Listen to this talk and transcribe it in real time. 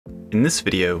In this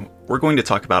video, we're going to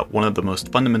talk about one of the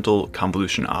most fundamental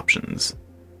convolution options,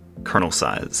 kernel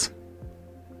size.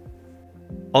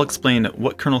 I'll explain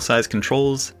what kernel size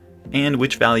controls and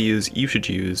which values you should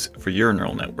use for your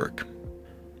neural network.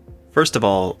 First of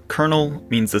all, kernel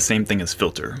means the same thing as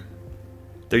filter.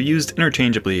 They're used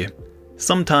interchangeably,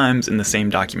 sometimes in the same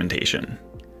documentation.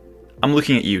 I'm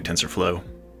looking at you, TensorFlow.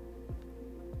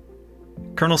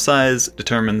 Kernel size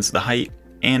determines the height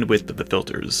and width of the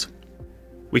filters.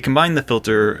 We combine the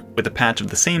filter with a patch of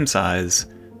the same size,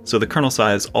 so the kernel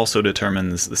size also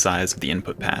determines the size of the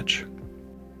input patch.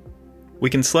 We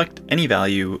can select any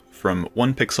value from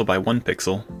 1 pixel by 1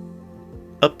 pixel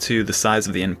up to the size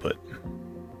of the input.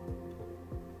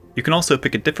 You can also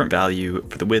pick a different value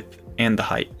for the width and the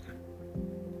height.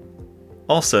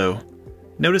 Also,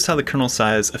 notice how the kernel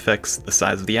size affects the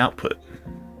size of the output.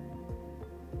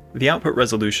 The output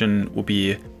resolution will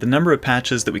be the number of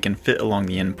patches that we can fit along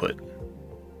the input.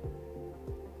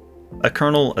 A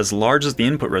kernel as large as the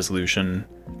input resolution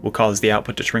will cause the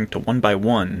output to shrink to 1 by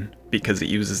 1 because it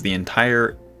uses the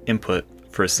entire input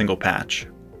for a single patch.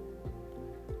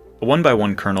 A 1 by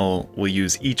 1 kernel will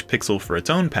use each pixel for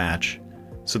its own patch,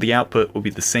 so the output will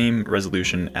be the same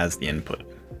resolution as the input.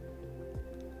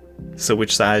 So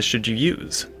which size should you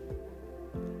use?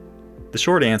 The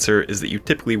short answer is that you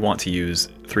typically want to use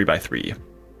 3 by 3,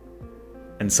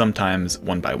 and sometimes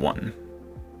 1 by 1.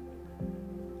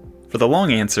 For the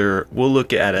long answer, we'll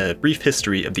look at a brief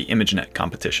history of the ImageNet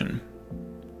competition.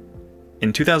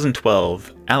 In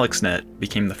 2012, AlexNet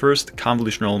became the first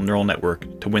convolutional neural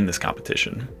network to win this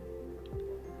competition.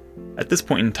 At this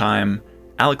point in time,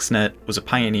 AlexNet was a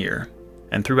pioneer,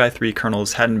 and 3 by 3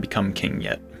 kernels hadn't become king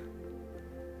yet.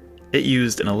 It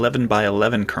used an 11 by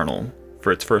 11 kernel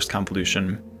for its first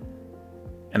convolution,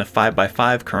 and a 5 by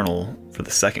 5 kernel for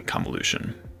the second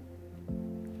convolution.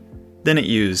 Then it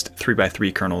used 3 by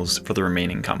 3 kernels for the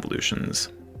remaining convolutions.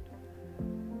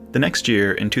 The next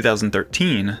year, in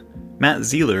 2013, Matt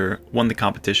Zeeler won the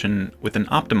competition with an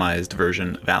optimized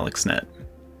version of AlexNet.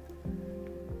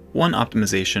 One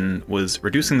optimization was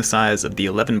reducing the size of the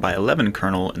 11 by 11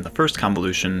 kernel in the first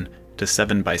convolution to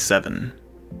 7 by 7.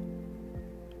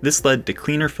 This led to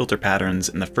cleaner filter patterns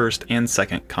in the first and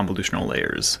second convolutional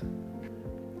layers.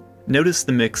 Notice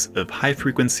the mix of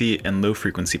high-frequency and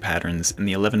low-frequency patterns in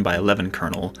the 11 by 11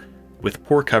 kernel, with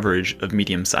poor coverage of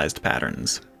medium-sized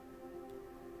patterns.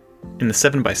 In the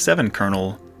 7 by 7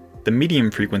 kernel, the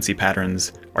medium-frequency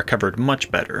patterns are covered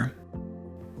much better.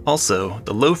 Also,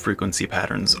 the low-frequency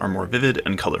patterns are more vivid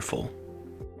and colorful.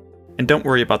 And don't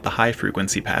worry about the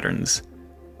high-frequency patterns.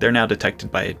 They're now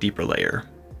detected by a deeper layer.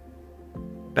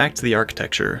 Back to the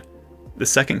architecture, the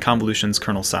second convolution's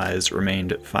kernel size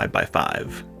remained 5 by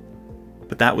 5.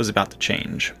 But that was about to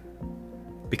change,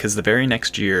 because the very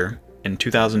next year, in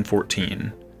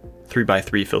 2014, 3 by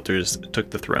 3 filters took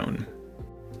the throne.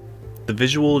 The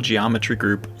Visual Geometry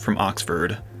Group from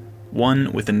Oxford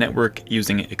won with a network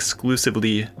using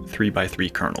exclusively 3 by 3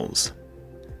 kernels.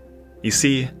 You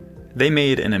see, they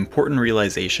made an important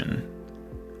realization.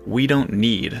 We don't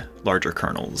need larger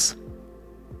kernels.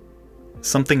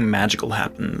 Something magical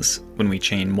happens when we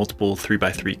chain multiple 3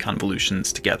 by 3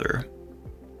 convolutions together.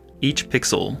 Each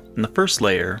pixel in the first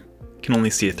layer can only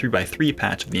see a 3 by 3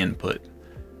 patch of the input,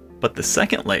 but the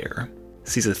second layer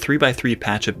sees a 3 by 3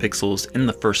 patch of pixels in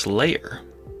the first layer,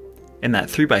 and that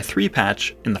 3 by 3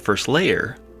 patch in the first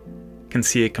layer can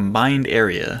see a combined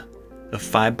area of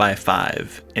 5 by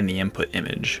 5 in the input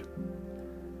image.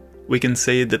 We can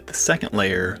say that the second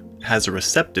layer has a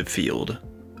receptive field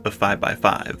of 5 by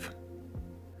 5.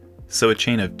 So a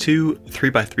chain of two 3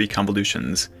 by 3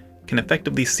 convolutions can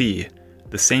effectively see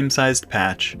the same sized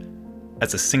patch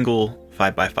as a single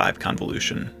 5 by 5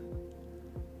 convolution.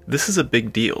 This is a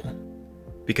big deal,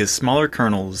 because smaller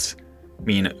kernels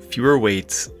mean fewer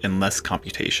weights and less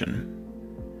computation.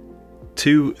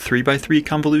 Two 3 by 3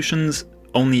 convolutions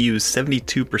only use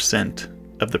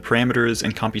 72% of the parameters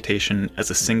and computation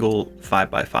as a single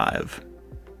 5 by 5.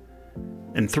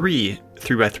 And three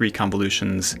 3 by 3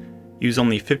 convolutions use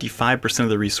only 55% of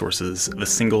the resources of a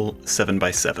single 7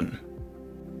 by 7.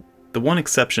 The one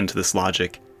exception to this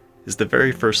logic is the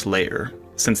very first layer,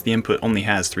 since the input only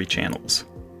has 3 channels.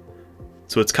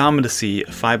 So it's common to see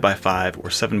a 5 by 5 or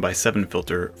 7 by 7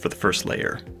 filter for the first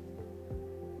layer.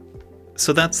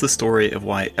 So that's the story of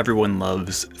why everyone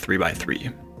loves 3 by 3.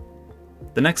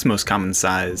 The next most common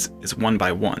size is 1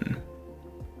 by 1.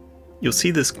 You'll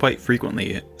see this quite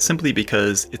frequently, simply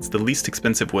because it's the least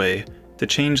expensive way to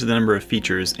change the number of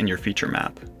features in your feature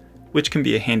map, which can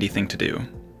be a handy thing to do.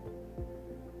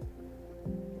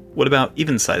 What about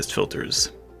even-sized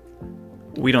filters?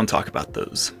 We don't talk about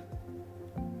those.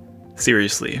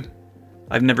 Seriously,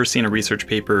 I've never seen a research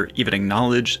paper even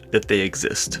acknowledge that they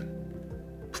exist.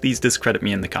 Please discredit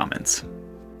me in the comments.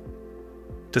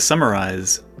 To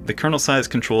summarize, the kernel size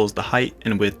controls the height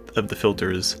and width of the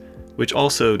filters, which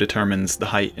also determines the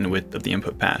height and width of the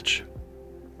input patch.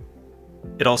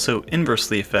 It also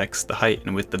inversely affects the height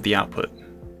and width of the output.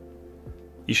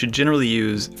 You should generally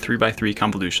use 3x3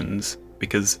 convolutions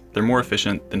because they're more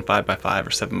efficient than 5x5 or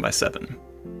 7x7.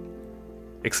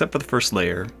 Except for the first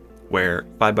layer, where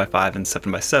 5x5 and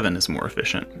 7x7 is more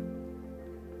efficient.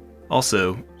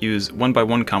 Also, use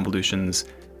 1x1 convolutions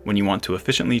when you want to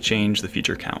efficiently change the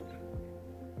feature count.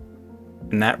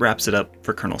 And that wraps it up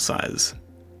for kernel size.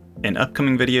 In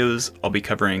upcoming videos, I'll be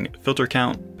covering filter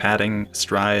count, padding,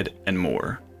 stride, and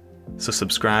more. So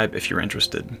subscribe if you're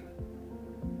interested.